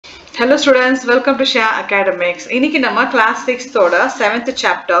Hello students, welcome to Share Academics. இன்னைக்கு நம்ம class 6th ஓட 7th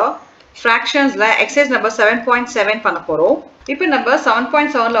chapter fractionsல exercise number 7.7 பண்ண போறோம். இப்போ நம்ம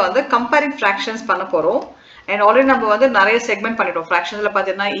 7.7ல வந்து comparing fractions பண்ண போறோம். And already நம்ம வந்து நிறைய segment பண்ணிட்டோம். Fractionsல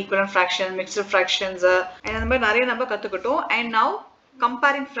பார்த்தீங்கன்னா equivalent fraction, mixed fractions and அந்த மாதிரி நிறைய நம்ம கத்துக்கிட்டோம். And now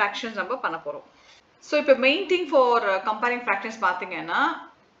comparing fractions நம்ம பண்ண போறோம். So இப்போ main thing for comparing fractions பார்த்தீங்கன்னா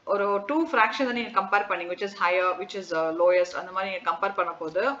ஒரு two fractions நீங்க compare பண்ணீங்க which is higher which is lowest அந்த மாதிரி நீங்க compare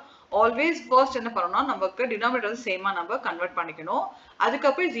பண்ணும்போது always first என்ன பண்ணனும்னா நமக்கு denominator same ஆ நம்ம convert பண்ணிக்கணும் அதுக்கு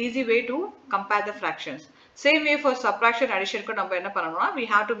அப்புறம் is easy way to compare the fractions same way for subtraction addition க்கு நம்ம என்ன பண்ணனும்னா we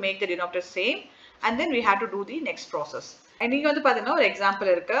have to make the denominator same and then we have to do the next process and நீங்க வந்து பாத்தீங்கன்னா ஒரு example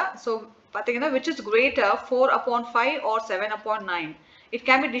இருக்கு so பாத்தீங்கன்னா which is greater 4/5 or 7/9 It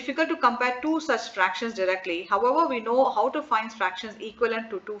can be difficult to compare two such fractions directly. However, we know how to find fractions equivalent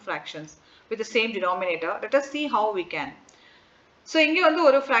to two fractions with the same denominator. Let us see how we can. So, இங்க வந்து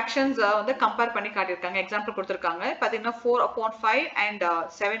ஒரு fractions வந்து compare பண்ணி காட்டியிருக்காங்க. Example கொடுத்திருக்காங்க. பாத்தீங்கன்னா 4/5 and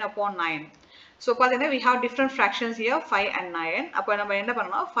 7/9. So, பாத்தீங்கன்னா we have different fractions here 5 and 9. அப்போ நம்ம என்ன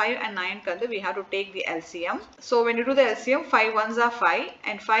பண்ணணும் 5 and 9 க்கு வந்து we have to take the LCM. So, when you do the LCM 5 ones are 5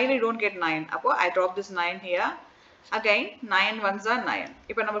 and 5 you don't get 9. அப்போ I drop this 9 here. Again 9 ones are 9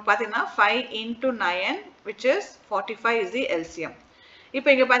 இப்போ நம்ம பாத்தீங்கன்னா 5 into 9 which is 45 is the LCM இப்போ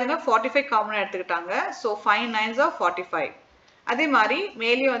இங்க பாத்தீங்கன்னா 45 common எடுத்துக்கிட்டாங்க so 5 9s are 45 அதே மாதிரி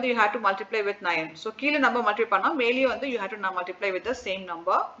மேலே வந்து you have to multiply with 9 so கீழ நம்ம மல்டிப்ளை பண்ணா மேலே வந்து you have to now multiply with the same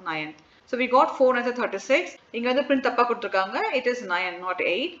number 9 so we got 4 9s are 36 இங்க வந்து print தப்பா கொடுத்திருக்காங்க it is 9 not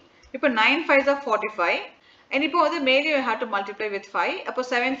 8 இப்போ 9 5s are 45 and இப்போ வந்து மேலே you have to multiply with 5 அப்போ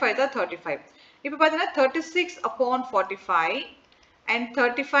 7 5s are 35 இப்போ பாத்தீங்கன்னா 36/45 and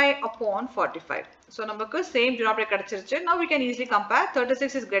 35/45 so நமக்கு same denominator கிடைச்சிருச்சு now we can easily compare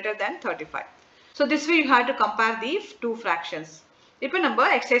 36 is greater than 35 so this way you have to compare these two fractions இப்போ நம்ம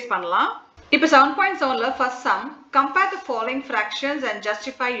exercise பண்ணலாம் இப்போ 7.7ல first sum compare the following fractions and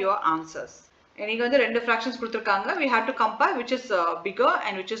justify your answers நீங்க வந்து ரெண்டு fractions கொடுத்திருக்காங்க we have to compare which is bigger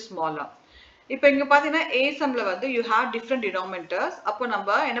and which is smaller இப்போ இங்க பாத்தீங்கன்னா a sumல வந்து you have different denominators அப்போ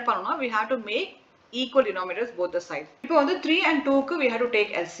நம்ம என்ன பண்ணனும்னா we have to make equal denominators both the sides இப்போ வந்து 3 and 2 க்கு we have to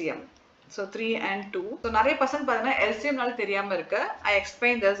take LCM so 3 and 2 so நிறைய பசங்க பாத்தீங்கன்னா LCM னால தெரியாம இருக்கு I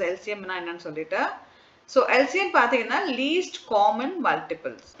explain this LCM னா என்னன்னு சொல்லிட்டு so LCM பாத்தீங்கன்னா least common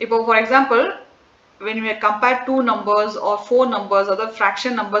multiples இப்போ for example when we compare two numbers or four numbers or the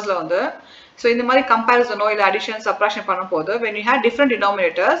fraction numbersல வந்து so இந்த மாதிரி comparison இல்ல addition subtraction பண்ணும்போது when you have different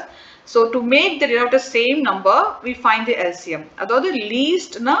denominators so to make the denominator same number we find the LCM அதாவது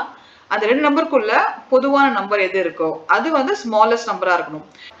least னா அந்த ரெண்டு நம்பருக்குள்ள பொதுவான நம்பர் எது இருக்கோ அது வந்து smallest நம்பரா இருக்கணும்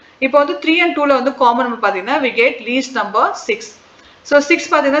இப்போ வந்து 3 and 2ல வந்து காமன் நம்பர் பாத்தீங்கன்னா we get least number 6 so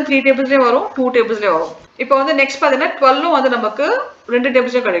 6 பாத்தீங்கன்னா 3 டேபிள்ஸ்லயே வரும் 2 டேபிள்ஸ்லயே வரும் இப்போ வந்து நெக்ஸ்ட் பாத்தீங்கன்னா 12 வந்து நமக்கு ரெண்டு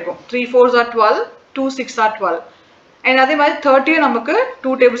டேபிள்ஸ்லயே கிடைக்கும் 3 4s are 12 2 6 are 12 and அதே மாதிரி 30 நமக்கு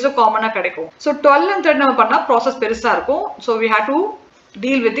 2 டேபிள்ஸ்ல காமனா கிடைக்கும் so 12 and 30 நம்ம பண்ணா process பெருசா இருக்கும் so we have to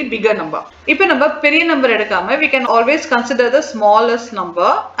deal with the bigger number இப்போ நம்ம பெரிய நம்பர் எடுக்காம we can always consider the smallest number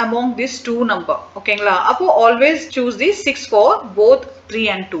among these two number ஓகேங்களா அப்போ always choose the 6 for both 3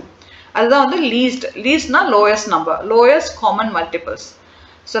 and 2 அதுதான் வந்து least னா lowest number lowest common multiples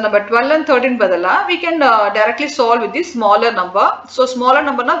so number 12 and 13 பதிலா we can directly solve with the smaller number so smaller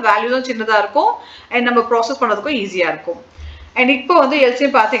number னா values சின்னதா இருக்கும் and நம்ம process பண்றதுக்கு ஈஸியா இருக்கும் and இப்போ வந்து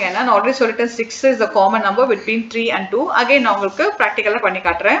LCM பாத்தீங்கன்னா நான் already சொல்லிட்டேன் 6 is the common number between 3 and 2 again நான் உங்களுக்கு practically பண்ணி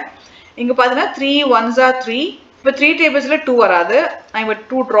காட்டுறேன் இங்க பாத்தீங்கன்னா 3 1s are 3 இப்போ 3 tablesல 2 வராது நான் இங்க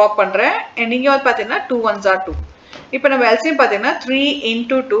 2 drop பண்றேன் and இங்க வந்து பாத்தீங்கன்னா 2 1s are 2 இப்போ நம்ம LCM பாத்தீங்கன்னா 3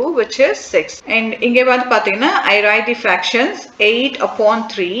 into 2 which is 6 and இங்க வந்து பாத்தீங்கன்னா I write the fractions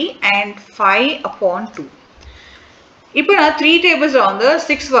 8/3 and 5/2 இப்போ நான் 3 tablesல வந்து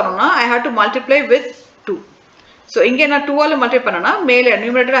 6 வரும்னா I have to multiply with 2 so இங்க நான் 2 ஆல மல்டிப்ளை பண்ணனா மேலே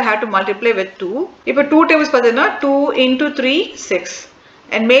numerator I have to multiply with 2 இப்போ 2 tables பாத்தீங்கன்னா 2 into 3 6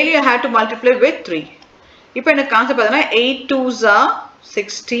 and மேலே I have to multiply with 3 இப்போ எனக்கு ஆன்சர் பாத்தீங்கன்னா 8 2s are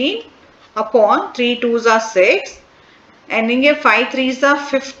 16 upon 3 2s are 6 and இங்க 5 3s are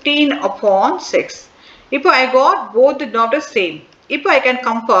 15 upon 6 இப்போ I got both the denominators same இப்போ I can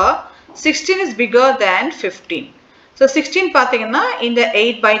compare 16 is bigger than 15 so 16 பாத்தீங்கன்னா இந்த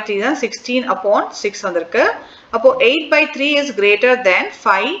 8/3 தான் 16 upon 6 வந்திருக்கு அப்போ 8/3 is greater than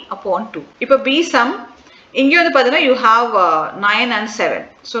 5/2 இப்போ B sum இங்க வந்து பாத்தீங்கன்னா you have 9 and 7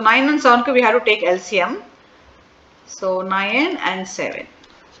 so 9 and 7 க்கு we have to take LCM so 9 and 7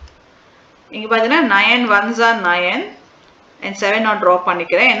 இங்க பாத்தீங்கன்னா 9 1s are 9 and 7 நான் drop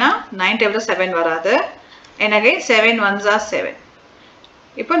பண்ணிக்கிறேன் ஏனா 9 டேபிள்ல 7 வராது and again 7 1s are 7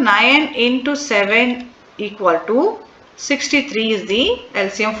 இப்போ 9 into 7 equal to 63 is the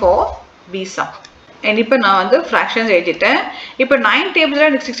LCM for B sum. And இப்போ நான் வந்து fractions எழுதிட்டேன். இப்போ 9 tables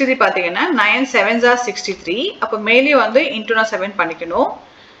எனக்கு 63 பார்த்தீங்கன்னா 9 7s are 63. அப்போ மேலே வந்து into நான் 7 பண்ணிக்கணும்.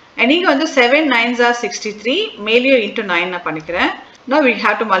 And இங்க வந்து 7 9s are 63. மேலே into 9 நான் பண்ணிக்கிறேன். Now we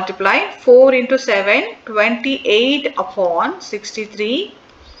have to multiply 4 into 7 28 upon 63.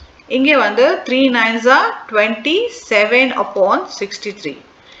 இங்கே வந்து 3 9s are 27 upon 63.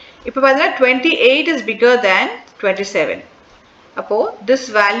 இப்போ பார்த்தீங்கன்னா 28 is bigger than 27. அப்போ this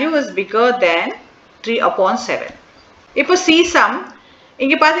value is bigger than 3 upon 7. இப்போ C sum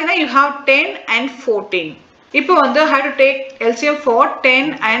இங்க பாத்தீங்கன்னா you have 10 and 14. இப்போ வந்து I have to take LCM for 10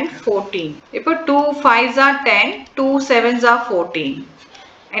 and 14. இப்போ 2 5s are 10, 2 7s are 14.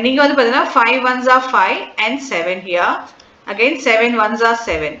 And இங்க வந்து பாத்தீங்கன்னா 5 1s are 5 and 7 here. Again 7 1s are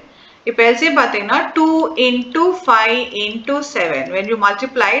 7. இப்போ LCM பாத்தீங்கன்னா 2 into 5 into 7. When you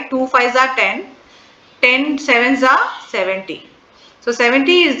multiply 2 5s are 10, 10 7s are 70. So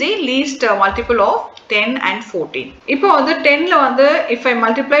 70 is the least multiple of 10 and 14. இப்போ வந்து 10ல வந்து if I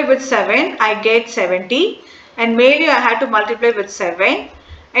multiply with 7 I get 70 and மேலே I had to multiply with 7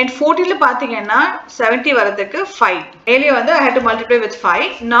 and 14ல பாத்தீங்கன்னா 70 வரதுக்கு 5. மேலே வந்து I had to multiply with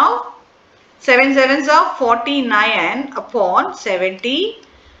 5. Now 7 7s are 49 upon 70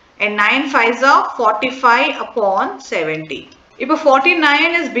 and 9 5s are 45 upon 70. இப்போ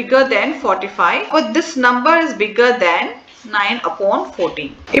 49 is bigger than 45. But this number is bigger than 9 upon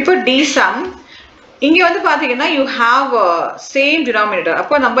 14. இப்போ D sum இங்க வந்து பாத்தீங்கன்னா you have same denominator.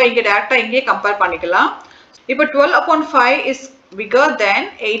 அப்போ நம்ம இங்க டைரக்டா இங்கே கம்பேர் பண்ணிக்கலாம். இப்போ 12 upon 5 is bigger than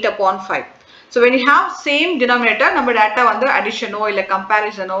 8 upon 5. So when you have same denominator நம்ம டைரக்டா வந்து additionோ இல்ல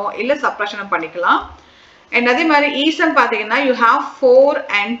comparisonோ இல்ல subtractionோ பண்ணிக்கலாம். And அதே மாதிரி E sum பாத்தீங்கன்னா you have 4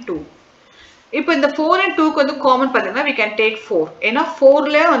 and 2. இப்போ இந்த 4 and 2 க்கு வந்து காமன் பாத்தீங்கன்னா we can take 4. ஏன்னா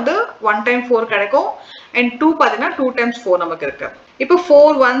 4ல வந்து 1 time 4 கிடைக்கும் and 2 பாத்தீங்கன்னா 2 times 4 நமக்கு இருக்கு. இப்போ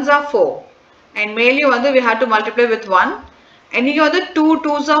 4 1s are 4 and மேலே வந்து we have to multiply with 1 and இங்க வந்து 2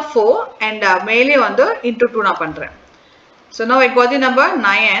 2s are 4 and மேலே வந்து into 2 நான் பண்றேன். So now I got the number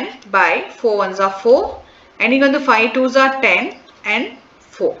 9 by 4 1s are 4 and இங்க வந்து 5 2s are 10 and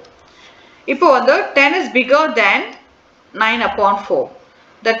 4. இப்போ வந்து 10 is bigger than 9 upon 4.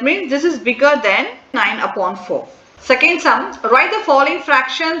 That means this is bigger than 9 upon 4. Second sum, write the following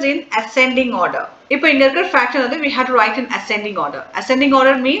fractions in ascending order. இப்போ இங்க இருக்கிற fraction வந்து we have to write in ascending order. Ascending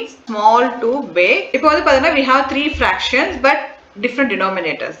order means small to big. இப்போ வந்து பாத்தீங்கன்னா we have 3 fractions but different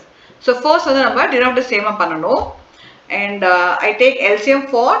denominators. So first வந்து நம்ம denominator same பண்ணனும் and I take LCM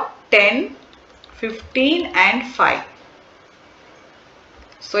for 10, 15 and 5.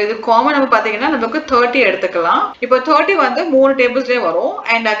 So இது common நம்ம பாத்தீங்கன்னா நமக்கு 30 எடுத்துக்கலாம். இப்போ 30 வந்து மூணு டேபிள்ஸ்லயே வரும்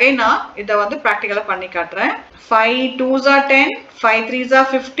and again நான் இத வந்து பிராக்டிகலா பண்ணி காட்றேன். 5 2s are 10, 5 3s are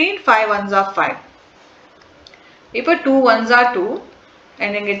 15, 5 1s are 5. இப்போ 2 1s are 2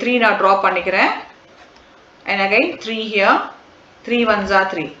 and இங்க 3 நான் டிரா பண்ணிக்கிறேன் and again 3 here, 3 1s are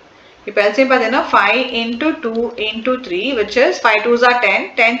 3. இப்போ LCM பாத்தீங்கன்னா 5 into 2 into 3 which is 5 2s are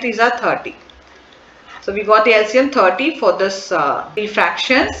 10, 10 3s are 30. So we got the LCM 30 for this 3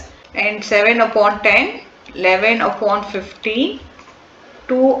 fractions and 7 upon 10, 11 upon 15,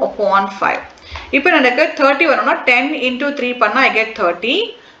 2 upon 5. இப்போ எனக்கு 30 வரணும்னா 10 into 3 பண்ணா I get 30.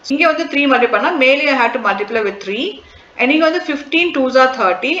 இங்க வந்து 3 multiply பண்ணா மேலே I have to multiply with 3 and இங்க வந்து 15 2s are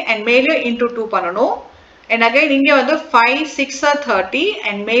 30 and மேலே into 2 பண்ணனும் and again இங்க வந்து 5 6 are 30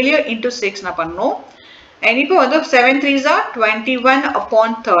 and மேலே into 6 நான் பண்ணனும் and இப்போ வந்து 7 3s are 21 upon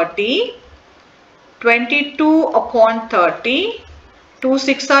 30, 22 upon 30, 2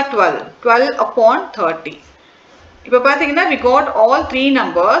 6 are 12, 12 upon 30. இப்போ பாத்தீங்கன்னா we got all 3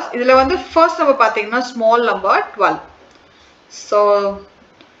 numbers. இதுல வந்து first number பாத்தீங்கன்னா small number 12. So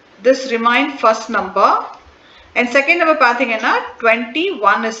this remain first number and second number பாத்தீங்கன்னா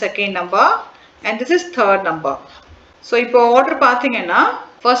 21 is second number and this is third number. So இப்போ order பாத்தீங்கன்னா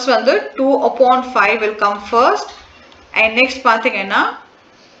first வந்து 2 upon 5 will come first and next பாத்தீங்கன்னா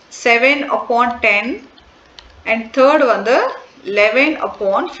 7 upon 10 and third வந்து 11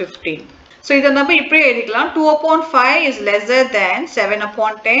 upon 15. So இத நம்ம இப்படி எழுதிக்கலாம் 2 upon 5 is lesser than 7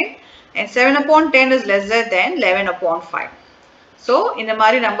 upon 10 and 7 upon 10 is lesser than 11 upon 5. So இந்த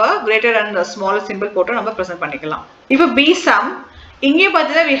மாதிரி நம்ம greater and smaller symbol போட்டு நம்ம present பண்ணிக்கலாம். இப்போ B sum இங்கே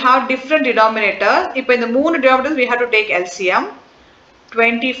பார்த்தீங்கன்னா we have different denominators. இப்போ இந்த மூணு denominators we have to take LCM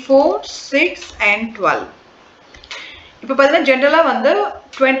 24, 6 and 12. இப்போ பார்த்தீங்கன்னா ஜெனரலா வந்து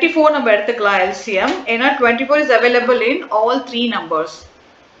 24 நம்ம எடுத்துக்கலாம் LCM ஏன்னா 24 is available in all 3 numbers.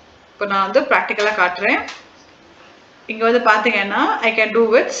 இப்போ நான் வந்து பிராக்டிகலா காட்றேன். இங்க வந்து பாத்தீங்கன்னா I can do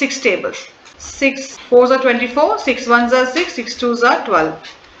with 6 tables. 6 4s are 24, 6 1s are 6, 6 2s are 12.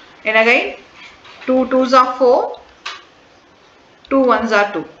 And again 2 2s are 4, 2 ones are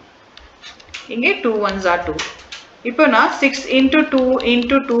 2. இங்கே 2 ones are 2. இப்போ நான் 6 into 2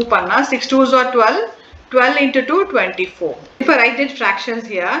 into 2 பண்ணா 6 2s are 12. 12 into 2 24. இப்போ write the fractions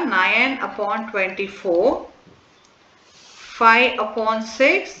here. 9 upon 24. 5 upon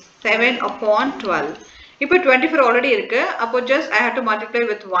 6. 7 upon 12. இப்போ 24 already இருக்கு. அப்போ just I have to multiply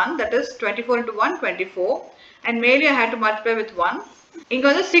with 1. That is 24 into 1 24. And mainly I have to multiply with 1. இங்க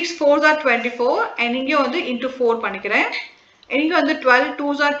வந்து 6 4s are 24. And இங்கே வந்து into 4 பண்ணிக்கிறேன். And இங்க வந்து 12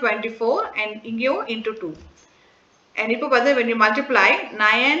 2s are 24. And இங்கேயும் into 2. And இப்போ பார்த்தா when you multiply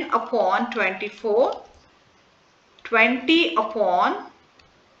 9 upon 24. 20 upon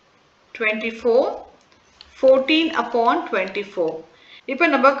 24. 14 upon 24. இப்போ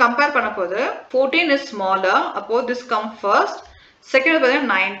நம்ம compare பண்ண போது 14 is smaller. அப்போ this come first. Second is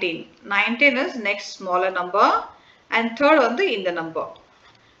 19. 19 is next smaller number. And third வந்து இந்த number.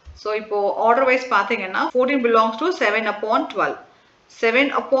 So இப்போ order wise பார்த்தீங்கன்னா 14 belongs to 7 upon 12. 7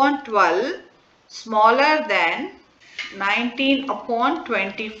 upon 12 smaller than 19 upon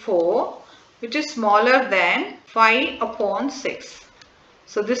 24, which is smaller than 5 upon 6.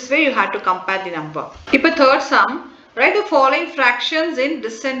 So this way you have to compare the number. Now third sum, write the following fractions in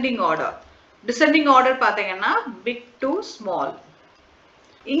descending order. Descending order பாத்தீங்கன்னா big to small.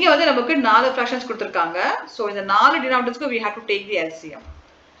 இங்க வந்து நமக்கு 4 fractions கொடுத்திருக்காங்க. So இந்த 4 denominators we have to take the LCM.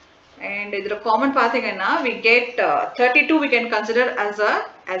 And இதோட common பாத்தீங்கன்னா we get 32 we can consider as a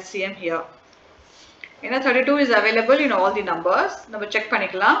LCM here. 32 is available in all the numbers. நம்ம check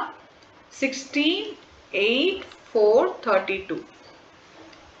பண்ணிக்கலாம். 16, 8, 4, 32.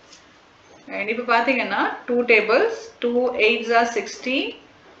 And இப்போ பாத்தீங்கன்னா 2 tables. 2 8s are 16.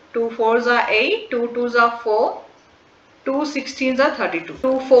 2 4s are 8. 2 2s are 4. 2 16s are 32.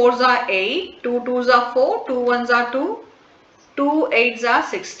 2 4s are 8. 2 2s are 4. 2 1s are 2. 2 8s are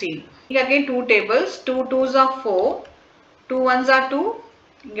 16. Here again 2 tables. 2 2s are 4. 2 1s are 2.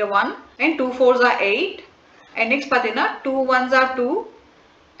 Here 1. And 2 4s are 8. And next pathina 2 1s are 2.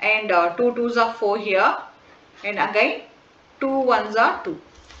 And 2 2s are 4 here. And again 2 1s are 2.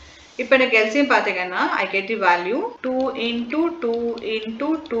 இப்போ எனக்கு LCM பாத்தீங்கன்னா I get the value 2 into 2 into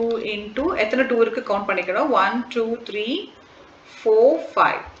 2 into எத்தனை 2 இருக்கு count பண்ணிக்கணும் 1 2 3 4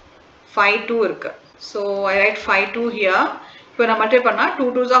 5 5 2 இருக்கு. So I write 5 2 here. இப்போ நான் multiply பண்ணா 2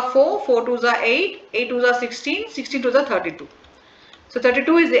 2s are 4 4 2s are 8 8 2s are 16 16 2s are 32. So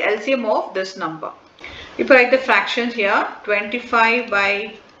 32 is the LCM of this number. Now write the fractions here. 25 by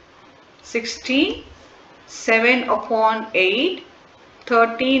 16, 7 upon 8,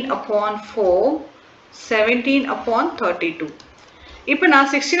 13 upon 4, 17 upon 32. Now now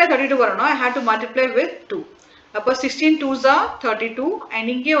 16 and 32 varano, I have to multiply with 2. Now 16 2s are 32 and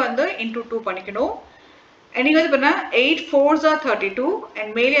inge vandu into 2 panikano. And inge vandu 8 4s are 32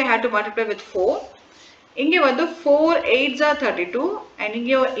 and mainly I have to multiply with 4. Inge vandu 4 8s are 32 and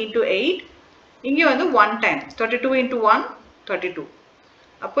inge into 8. Inge vandu 1 time 32 into 1 32.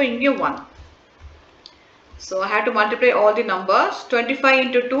 Appo inge 1. So I have to multiply all the numbers. 25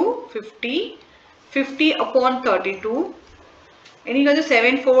 into 2 50. 50 upon 32. And inge vandu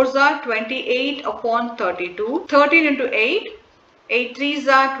 7 4s are 28 upon 32. 13 into 8. 8 3s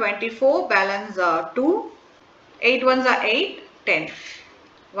are 24. Balance 2. 8 1s are 8. 10.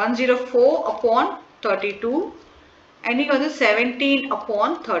 104 upon 32. And inge vandu 17 upon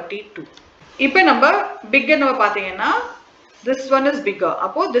 32. இப்போ நம்ம bigger number பாத்தீங்கன்னா this one is bigger.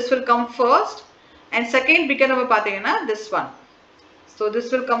 அப்போ this will come first and second bigger number பாத்தீங்கன்னா this one. So this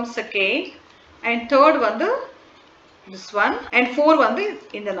will come second and third வந்து this one and 4 வந்து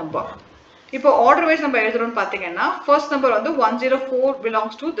இந்த number. இப்போ order wise நம்ம எழுதுறோம்னு பாத்தீங்கன்னா first number வந்து 104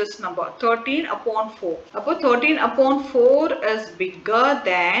 belongs to this number 13 upon 4. அப்போ 13 upon 4 is bigger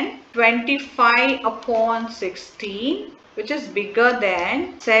than 25 upon 16. Which is bigger than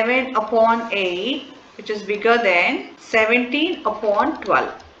 7 upon 8, which is bigger than 17 upon 12.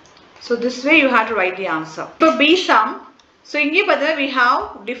 So this way you have to write the answer. So B sum. So here we have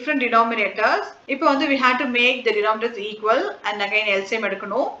different denominators. Now we have to make the denominators equal and again LCM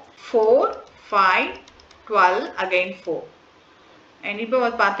edukano 4, 5, 12, again 4. And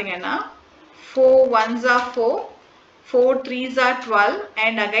now pathina 4 1s are 4, 4 3s are 12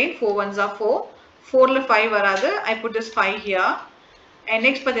 and again 4 1s are 4. 4 la 5 varadu. I put this 5 here. And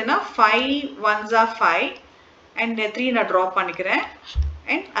next pathina 5 1s are 5 and 3 na drop பண்ணிக்கிறேன்.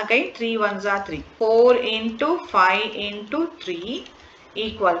 And again 3 1s are 3. 4 into 5 into 3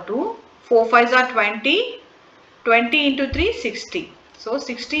 equal to 4 5s are 20. 20 into 3 60. So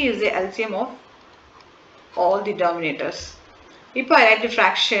 60 is the LCM of all the denominators. Now I write the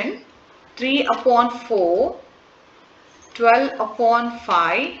fraction 3 upon 4, 12 upon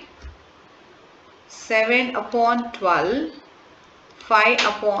 5, 7 upon 12, 5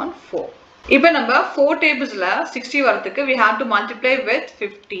 upon 4. இப்போ நம்ம 4 tablesல 60 வரதுக்கு we have to multiply with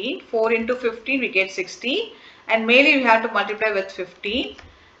 15. 4 into 15 we get 60 and மேலே we have to multiply with 15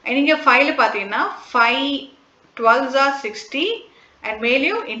 and இங்க 5ல பாத்தீங்கன்னா 5 12s are 60 and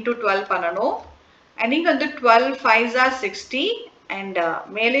மேலேயும் into 12 பண்ணணும் and இங்க வந்து 12 5s are 60 and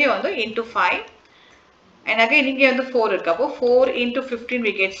மேலேயும் வந்து into 5 and again இங்க வந்து 4 இருக்கு அப்போ 4 into 15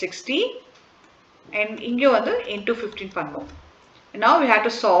 we get 60 and இங்க வந்து into 15 பண்ணணும். Now we have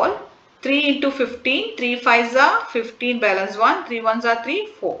to solve 3 into 15, 3 5s are 15 balance 1, 3 1s are 3,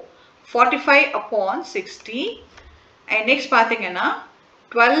 4. 45 upon 60 and next பாத்தீங்கன்னா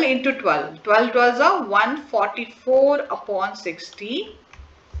 12 into 12, 12 12s are 144 upon 60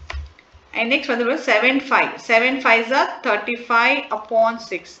 and next வந்து 7 5, 7 5s are 35 upon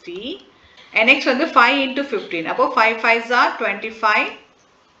 60 and next வந்து 5 into 15, அப்போ 5 5s are 25,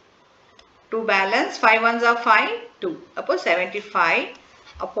 2 balance, 5 1s are 5, 2, அப்போ 75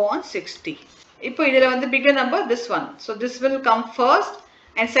 upon 60. இப்போ இதில வந்து bigger number this one. So this will come first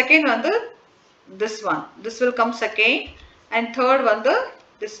and second வந்து this one. This will come second and third வந்து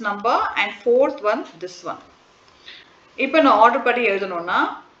this number and fourth one this one. இப்போ நான் order படி எழுதணும்னா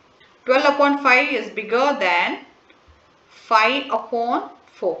 12 upon 5 is bigger than 5 upon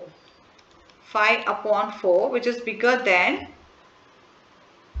 4. 5 upon 4 which is bigger than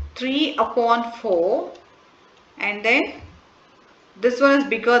 3 upon 4 and then this one is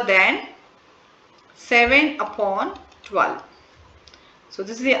bigger than 7 upon 12. So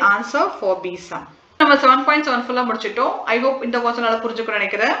this is the answer for B sum. நம்ம 7.7 ஃபுல்லா முடிச்சிட்டோம். I hope இந்த watch நல்லா புரிஞ்சுக்கும்னு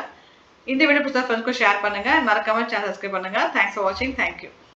நினைக்கிறேன். இந்த video பிடிச்சா ஃப்ரெண்ட்ஸ்க்கு share பண்ணுங்க. மறக்காம சேனல் சப்ஸ்கிரைப் பண்ணுங்க. Thanks for watching. Thank you.